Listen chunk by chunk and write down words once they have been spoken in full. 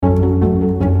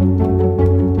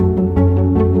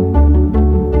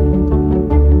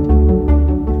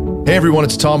Hey everyone,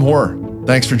 it's Tom Hoare.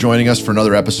 Thanks for joining us for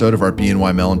another episode of our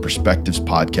BNY Mellon Perspectives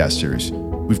podcast series.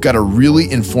 We've got a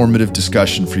really informative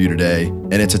discussion for you today,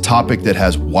 and it's a topic that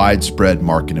has widespread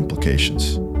market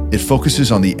implications. It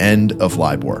focuses on the end of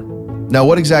LIBOR. Now,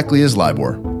 what exactly is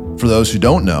LIBOR? For those who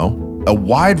don't know, a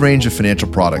wide range of financial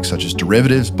products such as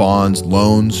derivatives, bonds,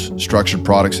 loans, structured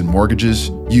products, and mortgages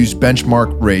use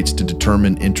benchmark rates to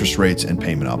determine interest rates and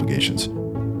payment obligations.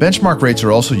 Benchmark rates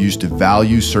are also used to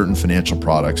value certain financial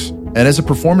products and as a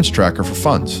performance tracker for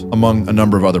funds, among a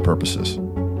number of other purposes.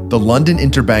 The London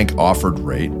Interbank Offered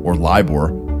Rate, or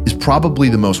LIBOR, is probably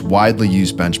the most widely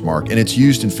used benchmark, and it's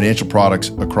used in financial products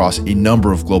across a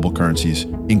number of global currencies,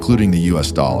 including the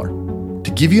US dollar.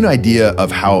 To give you an idea of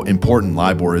how important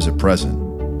LIBOR is at present,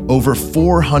 over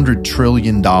 $400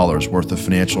 trillion worth of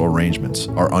financial arrangements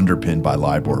are underpinned by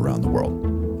LIBOR around the world.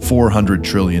 $400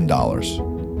 trillion.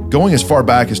 Going as far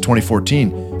back as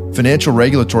 2014, financial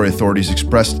regulatory authorities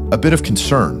expressed a bit of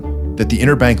concern that the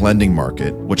interbank lending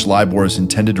market, which LIBOR is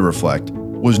intended to reflect,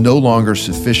 was no longer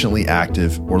sufficiently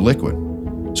active or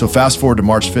liquid. So fast forward to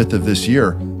March 5th of this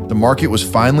year, the market was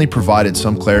finally provided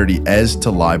some clarity as to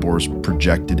LIBOR's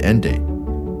projected end date,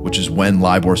 which is when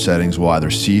LIBOR settings will either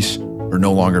cease or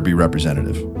no longer be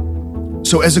representative.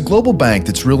 So as a global bank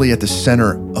that's really at the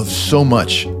center of so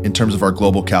much in terms of our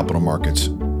global capital markets,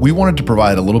 we wanted to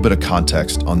provide a little bit of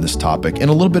context on this topic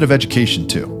and a little bit of education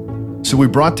too. So we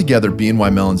brought together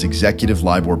BNY Mellon's Executive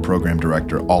LIBOR Program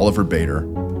Director, Oliver Bader,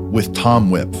 with Tom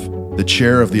Wipf, the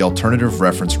chair of the Alternative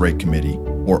Reference Rate Committee,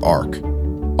 or ARRC.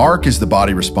 ARRC is the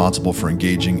body responsible for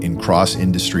engaging in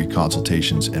cross-industry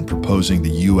consultations and proposing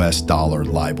the US dollar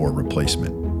LIBOR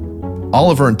replacement.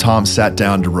 Oliver and Tom sat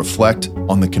down to reflect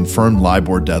on the confirmed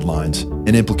LIBOR deadlines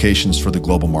and implications for the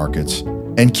global markets,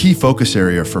 and key focus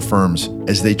area for firms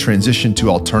as they transition to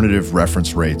alternative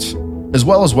reference rates, as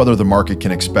well as whether the market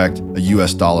can expect a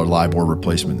US dollar LIBOR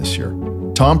replacement this year.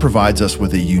 Tom provides us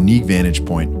with a unique vantage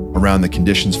point around the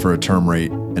conditions for a term rate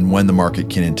and when the market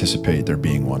can anticipate there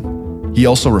being one. He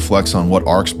also reflects on what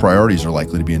ARRC's priorities are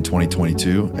likely to be in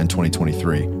 2022 and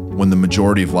 2023, when the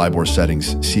majority of LIBOR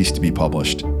settings cease to be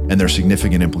published, and their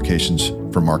significant implications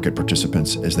for market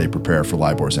participants as they prepare for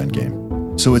LIBOR's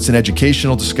endgame. So it's an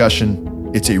educational discussion,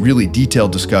 it's a really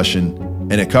detailed discussion,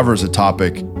 and it covers a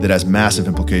topic that has massive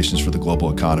implications for the global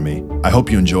economy. I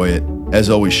hope you enjoy it. As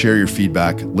always, share your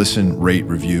feedback, listen, rate,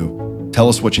 review. Tell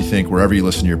us what you think wherever you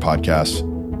listen to your podcasts.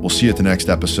 We'll see you at the next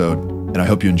episode, and I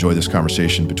hope you enjoy this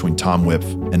conversation between Tom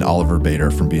Wipf and Oliver Bader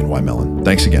from BNY Mellon.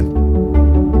 Thanks again.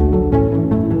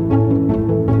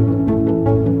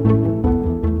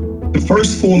 The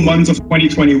first 4 months of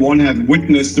 2021 have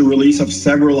witnessed the release of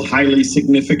several highly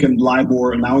significant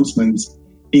LIBOR announcements,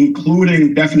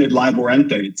 including definite LIBOR end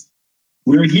dates.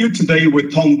 We're here today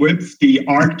with Tom Wipf, the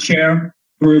ARRC chair,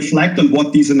 to reflect on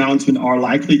what these announcements are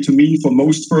likely to mean for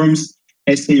most firms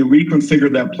as they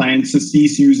reconfigure their plans to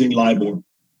cease using LIBOR.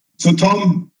 So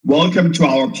Tom, welcome to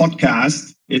our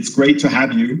podcast. It's great to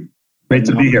have you. Great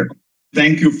to be here.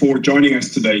 Thank you for joining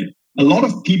us today. A lot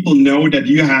of people know that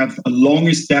you have a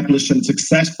long-established and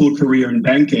successful career in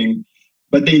banking,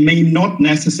 but they may not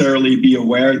necessarily be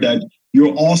aware that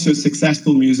you're also a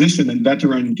successful musician and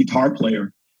veteran guitar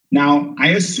player. Now, I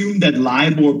assume that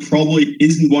LIBOR probably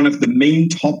isn't one of the main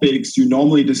topics you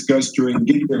normally discuss during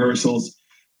gig rehearsals,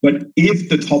 but if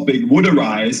the topic would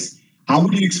arise, how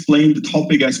would you explain the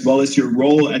topic as well as your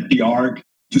role at the ARRC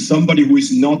to somebody who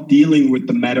is not dealing with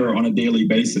the matter on a daily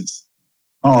basis?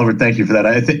 Oliver, thank you for that.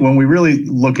 I think when we really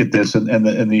look at this and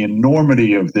the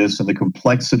enormity of this and the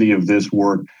complexity of this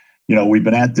work, we've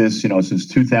been at this, since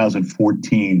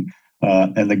 2014.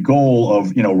 And the goal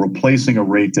of, replacing a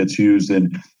rate that's used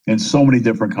in so many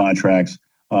different contracts,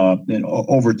 and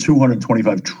over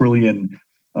 $225 trillion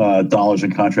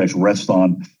in contracts rest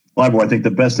on LIBOR. I think the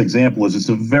best example is it's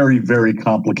a very, very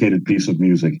complicated piece of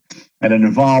music, and it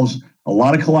involves a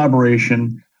lot of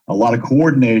collaboration, a lot of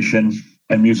coordination,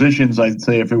 and musicians. I'd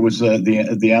say if it was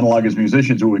the analog is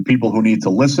musicians, it would be people who need to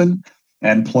listen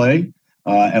and play.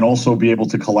 And also be able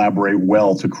to collaborate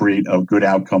well to create a good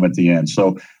outcome at the end.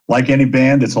 So like any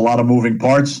band, it's a lot of moving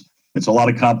parts, it's a lot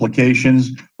of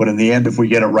complications, but in the end, if we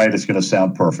get it right, it's going to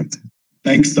sound perfect.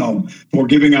 Thanks, Tom, for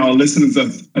giving our listeners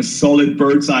a solid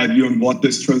bird's eye view on what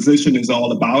this transition is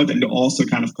all about, and also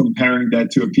kind of comparing that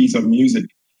to a piece of music.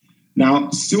 Now,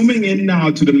 zooming in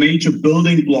now to the major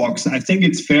building blocks, I think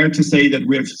it's fair to say that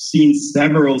we have seen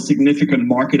several significant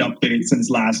market updates since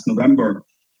last November.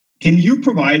 Can you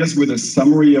provide us with a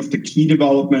summary of the key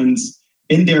developments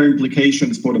and their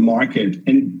implications for the market?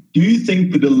 And do you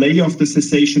think the delay of the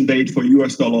cessation date for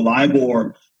US dollar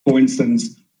LIBOR, for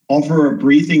instance, offer a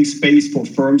breathing space for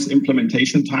firms'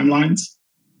 implementation timelines?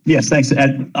 Yes, thanks,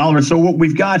 Oliver. So what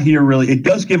we've got here really, it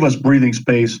does give us breathing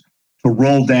space to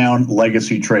roll down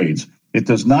legacy trades. It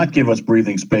does not give us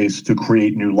breathing space to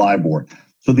create new LIBOR.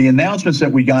 So the announcements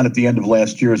that we got at the end of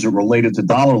last year as it related to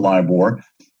dollar LIBOR,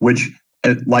 which,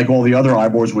 like all the other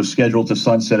IBORs, was scheduled to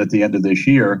sunset at the end of this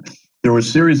year. There were a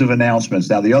series of announcements.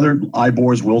 Now, the other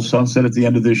IBORs will sunset at the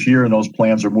end of this year, and those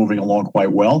plans are moving along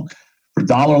quite well. For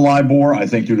dollar LIBOR, I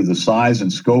think due to the size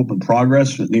and scope and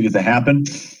progress that needed to happen,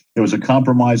 there was a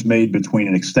compromise made between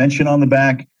an extension on the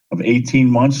back of 18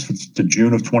 months to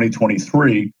June of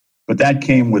 2023, but that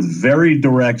came with very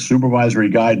direct supervisory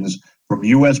guidance from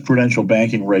U.S. prudential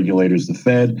banking regulators, the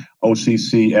Fed,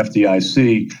 OCC,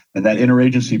 FDIC, and that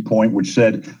interagency point which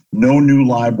said no new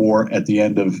LIBOR at the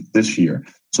end of this year.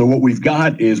 So what we've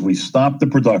got is we stopped the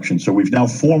production. So we've now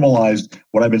formalized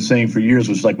what I've been saying for years,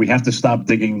 was like we have to stop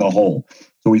digging the hole.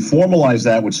 So we formalized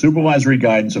that with supervisory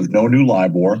guidance of no new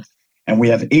LIBOR. And we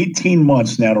have 18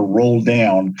 months now to roll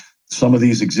down some of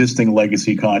these existing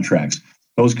legacy contracts.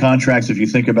 Those contracts, if you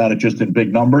think about it just in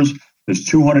big numbers, there's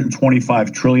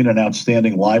 $225 trillion in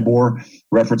outstanding LIBOR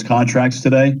reference contracts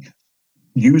today.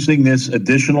 Using this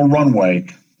additional runway,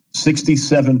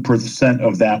 67%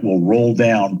 of that will roll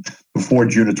down before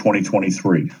June of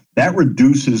 2023. That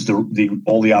reduces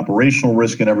all the operational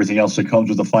risk and everything else that comes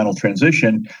with the final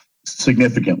transition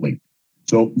significantly.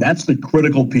 So that's the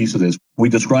critical piece of this. We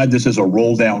describe this as a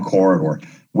roll down corridor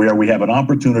where we have an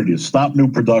opportunity to stop new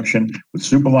production with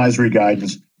supervisory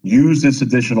guidance, use this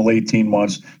additional 18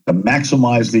 months to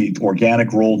maximize the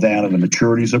organic roll down and the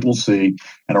maturities that we'll see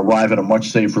and arrive at a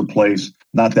much safer place,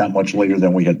 not that much later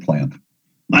than we had planned.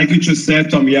 Like you just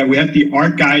said, Tom, yeah, we had the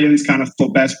ARC guidance kind of for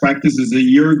best practices a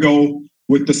year ago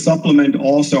with the supplement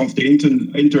also of the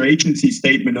interagency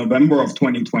statement November of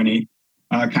 2020.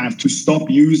 Kind of to stop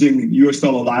using US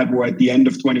dollar LIBOR at the end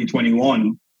of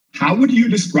 2021. How would you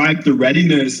describe the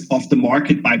readiness of the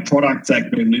market by product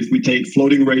segment if we take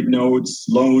floating rate notes,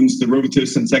 loans,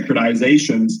 derivatives, and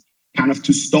securitizations, kind of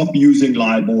to stop using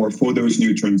LIBOR for those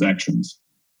new transactions?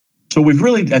 So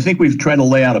I think we've tried to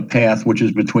lay out a path which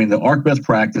is between the ARC best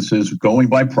practices going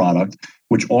by product,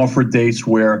 which offer dates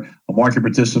where a market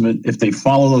participant, if they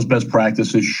follow those best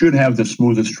practices, should have the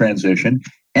smoothest transition,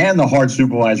 and the hard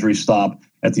supervisory stop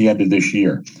at the end of this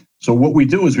year. So what we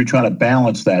do is we try to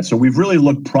balance that. So we've really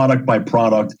looked product by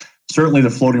product. Certainly the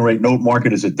floating rate note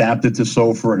market is adapted to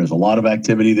SOFR, and there's a lot of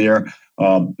activity there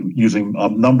using a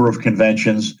number of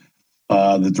conventions.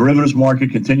 The derivatives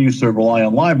market continues to rely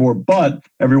on LIBOR, but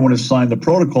everyone has signed the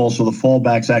protocol, so the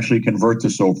fallbacks actually convert to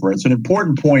SOFR. It's an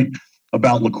important point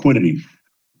about liquidity.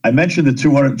 I mentioned the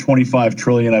 $225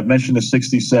 trillion. I've mentioned the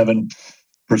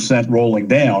 67% rolling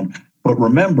down. But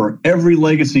remember, every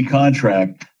legacy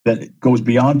contract that goes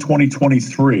beyond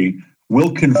 2023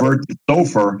 will convert to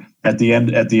SOFR at June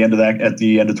of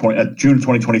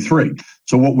 2023.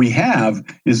 So what we have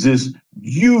is this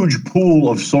huge pool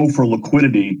of SOFR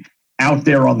liquidity out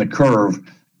there on the curve.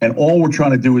 And all we're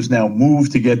trying to do is now move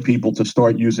to get people to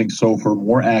start using SOFR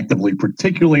more actively,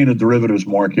 particularly in the derivatives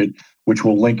market, which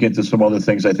will link into some other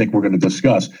things I think we're going to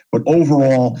discuss. But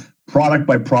overall, product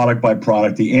by product by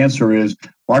product, the answer is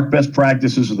ARC best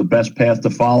practices are the best path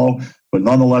to follow. But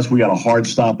nonetheless, we got a hard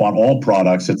stop on all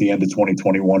products at the end of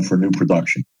 2021 for new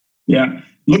production. Yeah.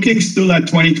 Looking still at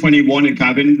 2021 and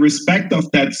kind of in respect of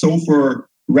that SOFR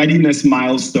readiness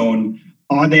milestone,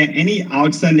 are there any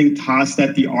outstanding tasks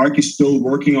that the ARC is still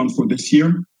working on for this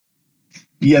year?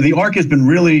 Yeah, the ARC has been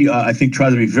really, I think,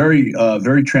 trying to be very,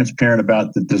 very transparent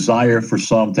about the desire for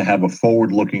some to have a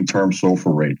forward-looking term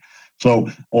SOFR rate. So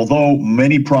although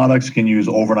many products can use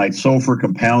overnight SOFR,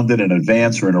 compounded in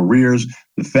advance or in arrears,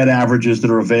 the Fed averages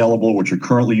that are available, which are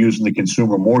currently used in the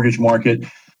consumer mortgage market,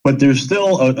 but there's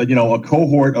still a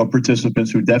cohort of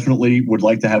participants who definitely would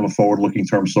like to have a forward-looking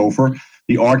term SOFR.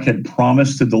 The ARC had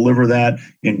promised to deliver that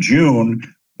in June,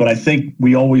 but I think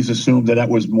we always assumed that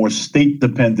was more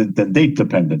state-dependent than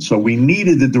date-dependent. So we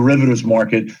needed the derivatives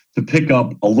market to pick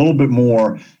up a little bit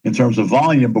more in terms of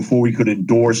volume before we could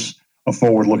endorse a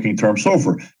forward-looking term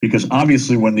SOFR. Because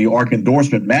obviously when the ARC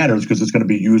endorsement matters, because it's going to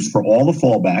be used for all the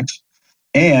fallbacks,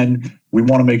 and we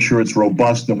want to make sure it's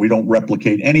robust and we don't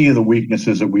replicate any of the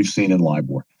weaknesses that we've seen in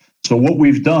LIBOR. So what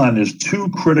we've done is two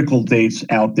critical dates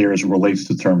out there as it relates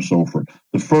to term SOFR.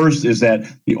 The first is that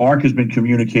the ARC has been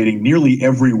communicating nearly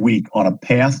every week on a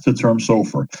path to term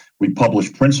SOFR. We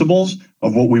publish principles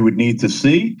of what we would need to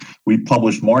see. We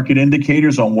publish market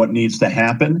indicators on what needs to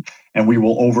happen, and we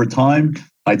will over time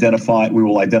identify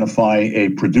a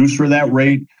producer of that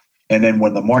rate. And then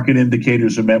when the market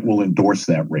indicators are met, we'll endorse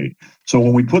that rate. So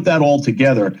when we put that all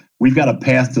together, we've got a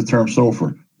path to term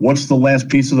SOFR. What's the last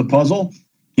piece of the puzzle?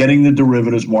 getting the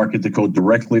derivatives market to go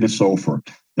directly to SOFR.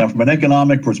 Now, from an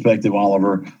economic perspective,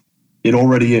 Oliver, it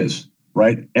already is,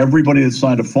 right? Everybody that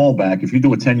signed a fallback, if you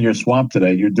do a 10-year swap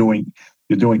today, you're doing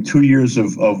 2 years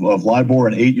of LIBOR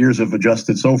and 8 years of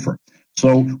adjusted SOFR.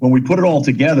 So when we put it all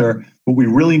together, what we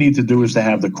really need to do is to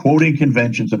have the quoting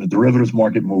conventions and the derivatives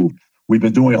market move. We've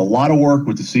been doing a lot of work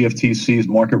with the CFTC's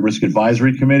Market Risk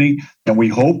Advisory Committee, and we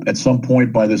hope at some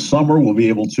point by this summer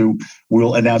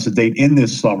we'll announce a date in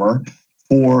this summer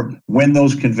for when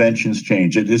those conventions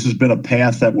change. This has been a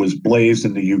path that was blazed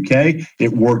in the UK.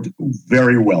 It worked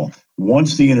very well.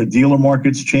 Once the interdealer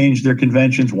markets changed their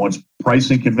conventions, once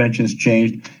pricing conventions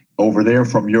changed over there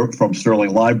from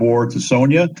sterling LIBOR to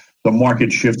SONIA, the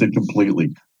market shifted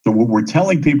completely. So what we're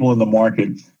telling people in the market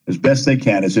as best they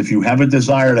can is if you have a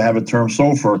desire to have a term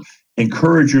SOFR,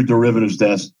 encourage your derivatives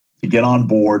desk to get on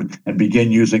board and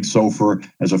begin using SOFR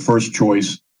as a first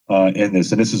choice in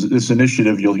this. And this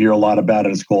initiative, you'll hear a lot about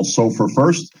it. It's called SOFR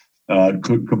First,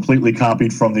 completely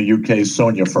copied from the UK's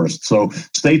SONIA First. So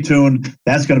stay tuned.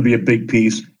 That's going to be a big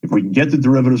piece. If we can get the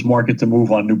derivatives market to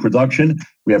move on new production,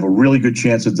 we have a really good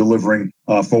chance of delivering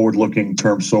forward-looking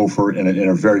term SOFR in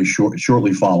a very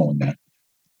shortly following that.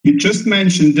 You just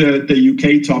mentioned the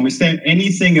UK, Tom. Is there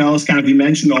anything else, you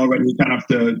mentioned already kind of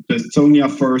the SONIA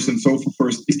First and SOFR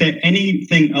First. Is there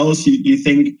anything else you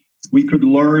think we could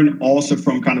learn also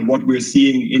from kind of what we're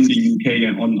seeing in the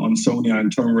UK on SONIA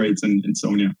and term rates and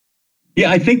SONIA? Yeah,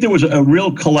 I think there was a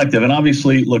real collective, and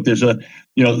obviously, look, there's a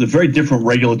very different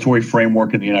regulatory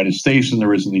framework in the United States than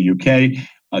there is in the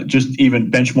UK. Just even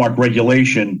benchmark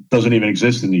regulation doesn't even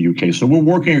exist in the UK. So we're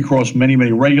working across many,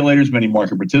 many regulators, many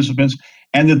market participants,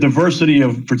 and the diversity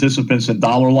of participants in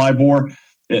dollar LIBOR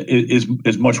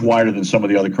is much wider than some of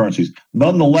the other currencies.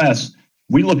 Nonetheless,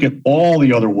 we look at all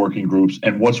the other working groups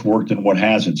and what's worked and what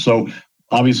hasn't. So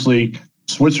obviously,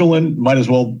 Switzerland might as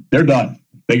well, they're done.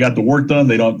 They got the work done.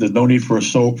 There's no need for a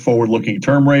forward-looking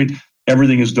term rate.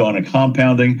 Everything is done in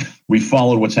compounding. We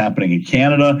followed what's happening in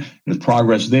Canada. There's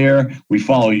progress there. We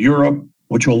follow Europe,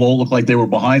 which will all look like they were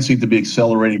behind, seem to be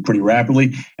accelerating pretty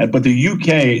rapidly. But the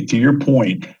UK, to your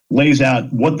point, lays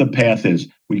out what the path is.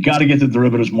 We got to get the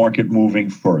derivatives market moving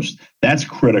first. That's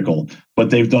critical. But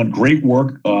they've done great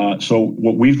work. So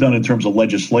what we've done in terms of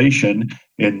legislation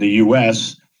in the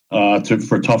US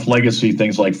for tough legacy,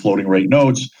 things like floating rate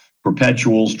notes,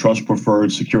 perpetuals, trust preferred,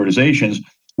 securitizations,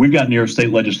 we've got New York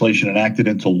state legislation enacted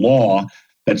into law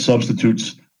that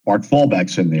substitutes ARC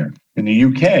fallbacks in there. In the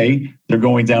UK, they're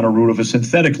going down a route of a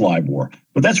synthetic LIBOR,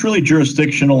 but that's really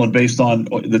jurisdictional and based on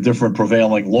the different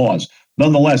prevailing laws.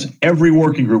 Nonetheless, every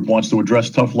working group wants to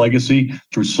address tough legacy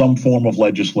through some form of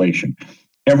legislation.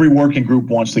 Every working group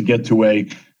wants to get to a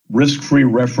risk-free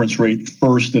reference rate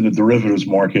first in the derivatives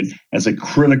market as a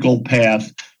critical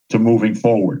path to moving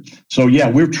forward. So yeah,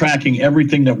 we're tracking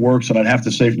everything that works. And I'd have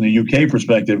to say from the UK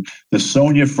perspective, the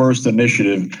SONIA First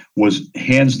initiative was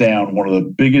hands down one of the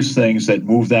biggest things that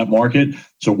moved that market.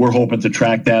 So we're hoping to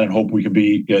track that and hope we can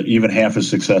be even half as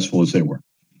successful as they were.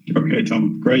 Okay,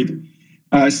 Tom, great.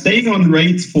 Staying on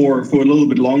rates for a little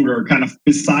bit longer, kind of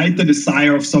beside the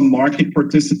desire of some market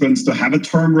participants to have a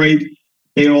term rate,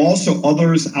 there are also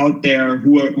others out there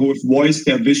who have voiced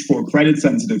their wish for a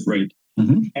credit-sensitive rate.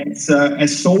 Mm-hmm.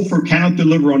 As SOFR cannot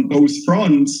deliver on both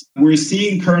fronts, we're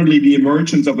seeing currently the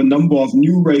emergence of a number of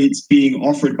new rates being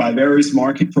offered by various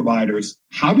market providers.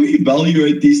 How do you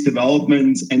evaluate these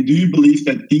developments, and do you believe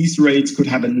that these rates could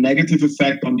have a negative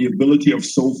effect on the ability of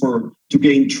SOFR to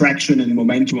gain traction and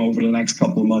momentum over the next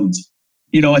couple of months?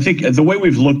 I think the way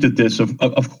we've looked at this,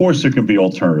 of course, there can be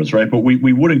alternatives, right? But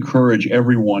we would encourage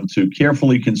everyone to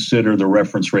carefully consider the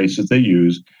reference rates that they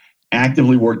use,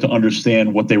 actively work to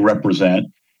understand what they represent,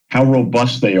 how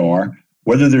robust they are,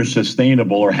 whether they're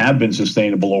sustainable or have been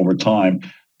sustainable over time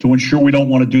to ensure we don't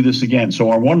want to do this again. So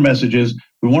our one message is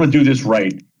we want to do this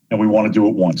right and we want to do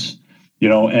it once.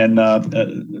 Legendary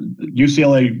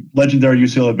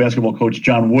UCLA basketball coach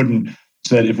John Wooden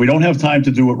said, if we don't have time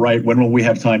to do it right, when will we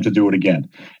have time to do it again?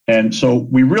 And so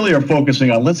we really are focusing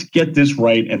on let's get this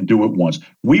right and do it once.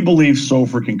 We believe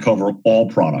SOFR can cover all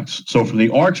products. So from the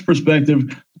ARC's perspective,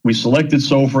 we selected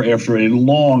SOFR after a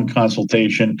long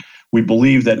consultation. We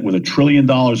believe that with $1 trillion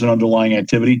in underlying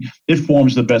activity, it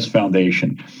forms the best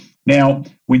foundation. Now,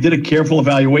 we did a careful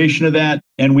evaluation of that,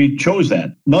 and we chose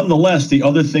that. Nonetheless, the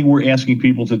other thing we're asking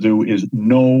people to do is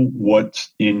know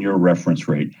what's in your reference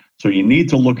rate. So you need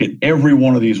to look at every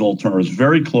one of these alternatives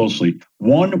very closely.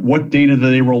 One, what data do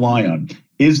they rely on?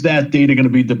 Is that data going to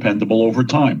be dependable over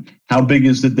time? How big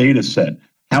is the data set?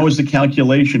 How is the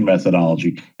calculation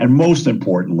methodology? And most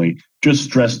importantly, just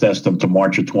stress test them to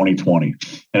March of 2020.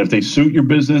 And if they suit your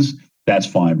business, that's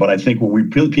fine. But I think when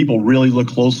people really look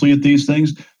closely at these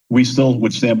things, we still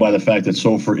would stand by the fact that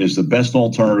SOFR is the best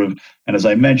alternative. And as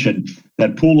I mentioned,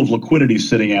 that pool of liquidity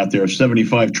sitting out there,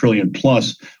 75 trillion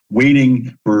plus,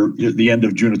 waiting for the end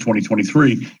of June of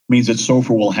 2023, means that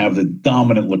SOFR will have the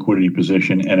dominant liquidity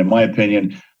position. And in my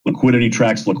opinion, liquidity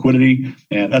tracks liquidity.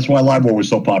 And that's why LIBOR was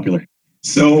so popular.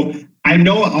 So I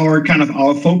know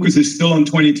our focus is still on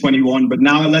 2021, but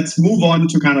now let's move on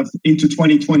to kind of into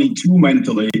 2022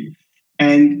 mentally.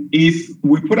 And if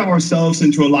we put ourselves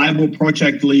into a LIBOR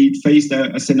project lead, faced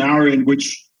a scenario in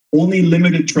which only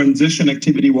limited transition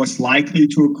activity was likely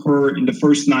to occur in the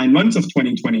first 9 months of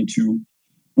 2022,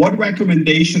 what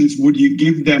recommendations would you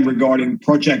give them regarding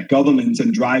project governance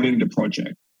and driving the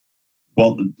project?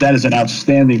 Well, that is an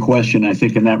outstanding question, I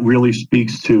think, and that really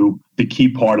speaks to the key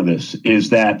part of this, is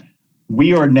that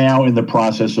we are now in the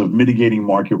process of mitigating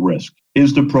market risk.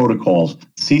 ISDA protocols,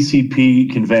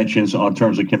 CCP conventions on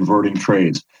terms of converting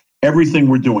trades, everything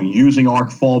we're doing, using ARC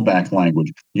fallback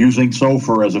language, using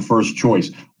SOFR as a first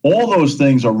choice. All those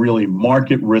things are really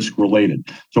market risk related.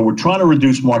 So we're trying to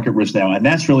reduce market risk now, and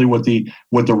that's really what the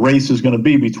race is going to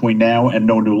be between now and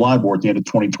no new LIBOR at the end of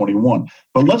 2021.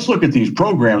 But let's look at these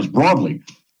programs broadly.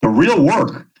 The real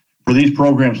work for these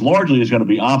programs largely is going to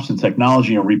be ops and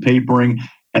technology and repapering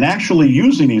and actually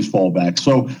using these fallbacks.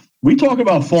 So we talk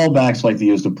about fallbacks like the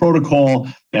ISDA protocol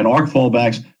and ARC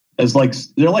fallbacks as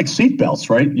they're like seatbelts,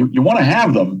 right? You want to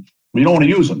have them, but you don't want to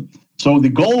use them. So the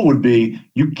goal would be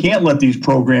you can't let these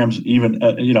programs even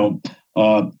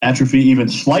atrophy even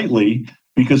slightly,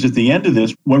 because at the end of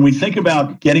this, when we think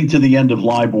about getting to the end of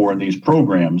LIBOR in these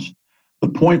programs, the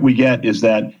point we get is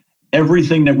that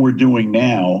everything that we're doing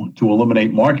now to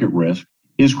eliminate market risk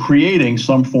is creating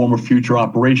some form of future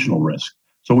operational risk.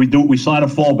 So we sign a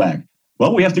fallback.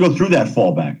 Well, we have to go through that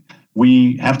fallback.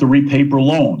 We have to repaper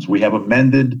loans. We have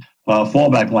amended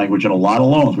fallback language in a lot of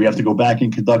loans. We have to go back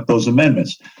and conduct those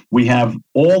amendments. We have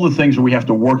all the things that we have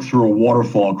to work through a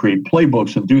waterfall and create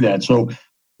playbooks and do that. So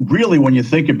really, when you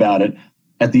think about it,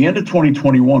 at the end of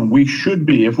 2021, we should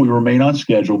be, if we remain on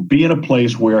schedule, be in a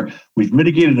place where we've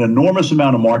mitigated an enormous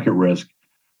amount of market risk,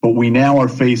 but we now are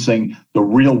facing the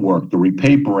real work, the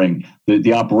repapering,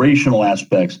 the operational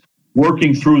aspects,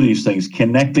 working through these things,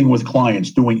 connecting with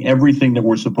clients, doing everything that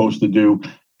we're supposed to do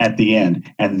at the end.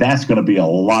 And that's going to be a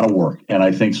lot of work. And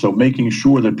I think so making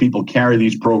sure that people carry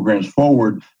these programs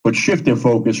forward, but shift their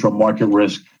focus from market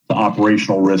risk to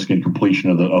operational risk and completion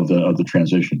of the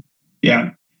transition. Yeah.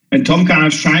 And Tom, kind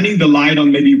of shining the light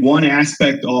on maybe one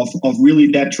aspect of really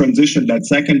that transition, that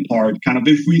second part, kind of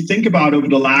if we think about over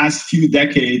the last few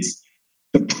decades,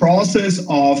 the process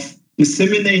of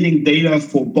disseminating data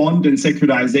for bond and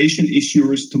securitization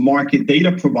issuers to market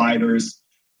data providers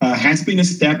has been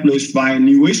established via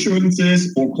new issuances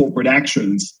or corporate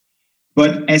actions.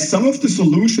 But as some of the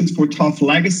solutions for tough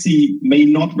legacy may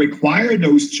not require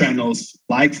those channels,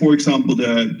 like, for example,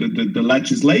 the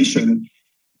legislation,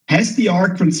 has the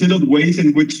ARC considered ways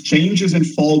in which changes and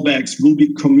fallbacks will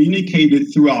be communicated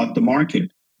throughout the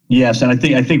market? Yes, and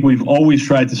I think we've always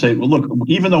tried to say, well, look,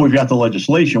 even though we've got the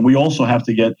legislation, we also have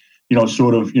to get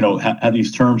how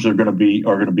these terms are going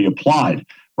to be applied,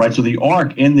 right? So the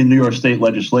ARC in the New York State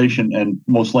legislation, and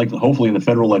most likely, hopefully, in the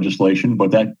federal legislation,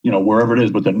 but that wherever it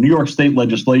is, but the New York State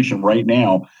legislation right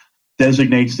now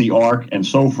designates the ARC and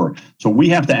SOFR. So we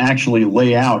have to actually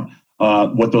lay out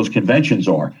what those conventions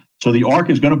are. So the ARC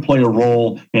is going to play a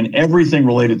role in everything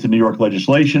related to New York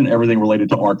legislation, everything related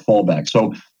to ARC fallback.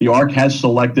 So the ARC has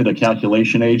selected a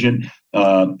calculation agent,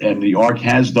 and the ARC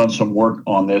has done some work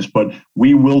on this, but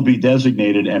we will be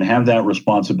designated and have that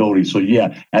responsibility. So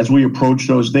yeah, as we approach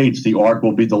those dates, the ARC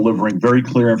will be delivering very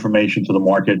clear information to the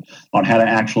market on how to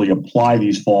actually apply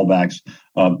these fallbacks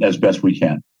as best we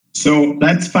can. So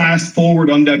let's fast forward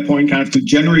on that point kind of to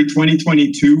January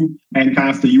 2022, and kind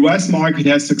of the US market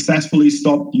has successfully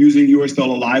stopped using US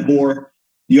dollar LIBOR.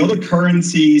 The other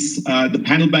currencies, the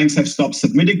panel banks have stopped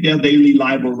submitting their daily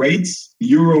LIBOR rates.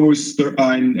 Euros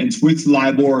and Swiss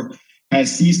LIBOR has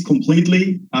ceased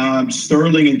completely.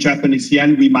 Sterling and Japanese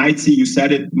yen, we might see, you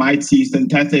said it, might see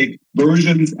synthetic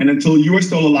versions. And until US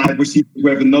dollar LIBOR ceases, we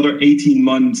have another 18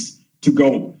 months to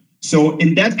go. So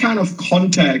in that kind of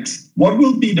context, what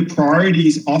will be the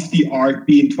priorities of the ARC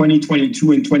be in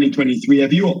 2022 and 2023?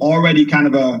 Have you already kind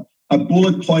of a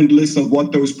bullet point list of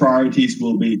what those priorities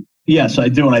will be? Yes, I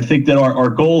do. And I think that our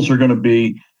goals are going to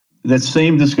be that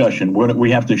same discussion.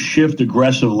 We have to shift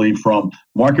aggressively from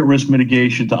market risk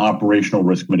mitigation to operational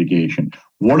risk mitigation.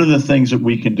 What are the things that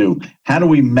we can do? How do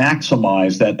we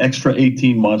maximize that extra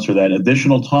 18 months or that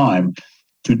additional time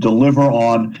to deliver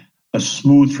on a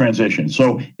smooth transition.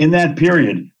 So in that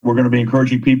period, we're going to be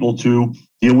encouraging people to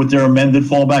deal with their amended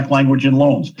fallback language in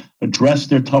loans, address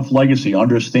their tough legacy,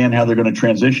 understand how they're going to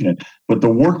transition it. But the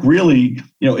work really,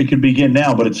 it can begin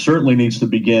now, but it certainly needs to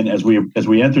begin as we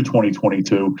enter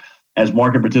 2022, as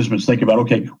market participants think about,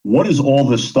 okay, what is all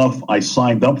this stuff I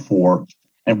signed up for,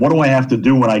 and what do I have to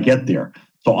do when I get there?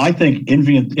 So I think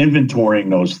inventorying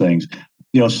those things,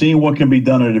 seeing what can be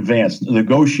done in advance,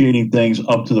 negotiating things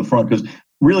up to the front, because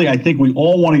really, I think we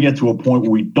all want to get to a point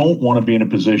where we don't want to be in a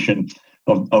position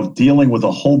of dealing with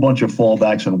a whole bunch of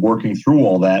fallbacks and working through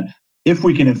all that. If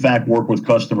we can, in fact, work with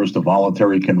customers to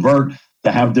voluntarily convert,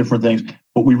 to have different things.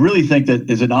 But we really think that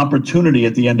is an opportunity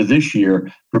at the end of this year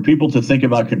for people to think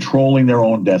about controlling their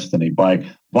own destiny by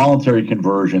voluntary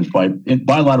conversions, by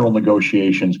bilateral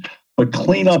negotiations, but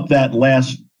clean up that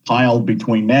last pile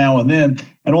between now and then.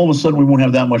 And all of a sudden, we won't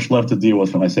have that much left to deal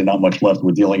with. When I say not much left,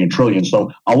 we're dealing in trillions.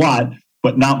 So a lot,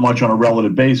 but not much on a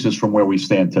relative basis from where we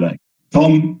stand today.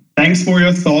 Tom, thanks for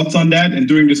your thoughts on that and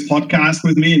doing this podcast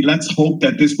with me. And let's hope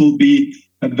that this will be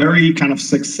a very kind of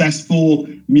successful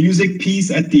music piece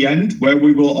at the end, where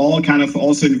we will all kind of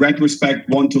also in retrospect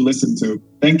want to listen to.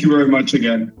 Thank you very much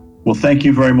again. Well, thank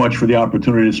you very much for the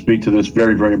opportunity to speak to this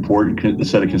very, very important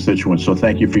set of constituents. So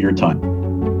thank you for your time.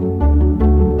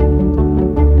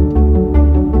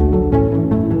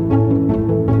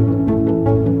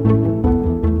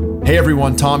 Hey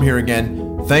everyone, Tom here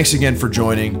again. Thanks again for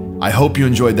joining. I hope you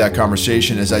enjoyed that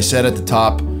conversation. As I said at the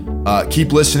top,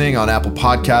 keep listening on Apple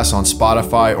Podcasts, on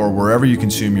Spotify, or wherever you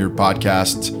consume your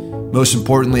podcasts. Most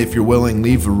importantly, if you're willing,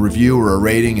 leave a review or a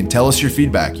rating and tell us your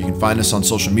feedback. You can find us on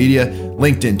social media,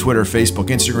 LinkedIn, Twitter, Facebook,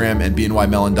 Instagram, and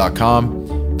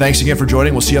bnymellon.com. Thanks again for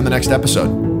joining. We'll see you on the next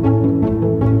episode.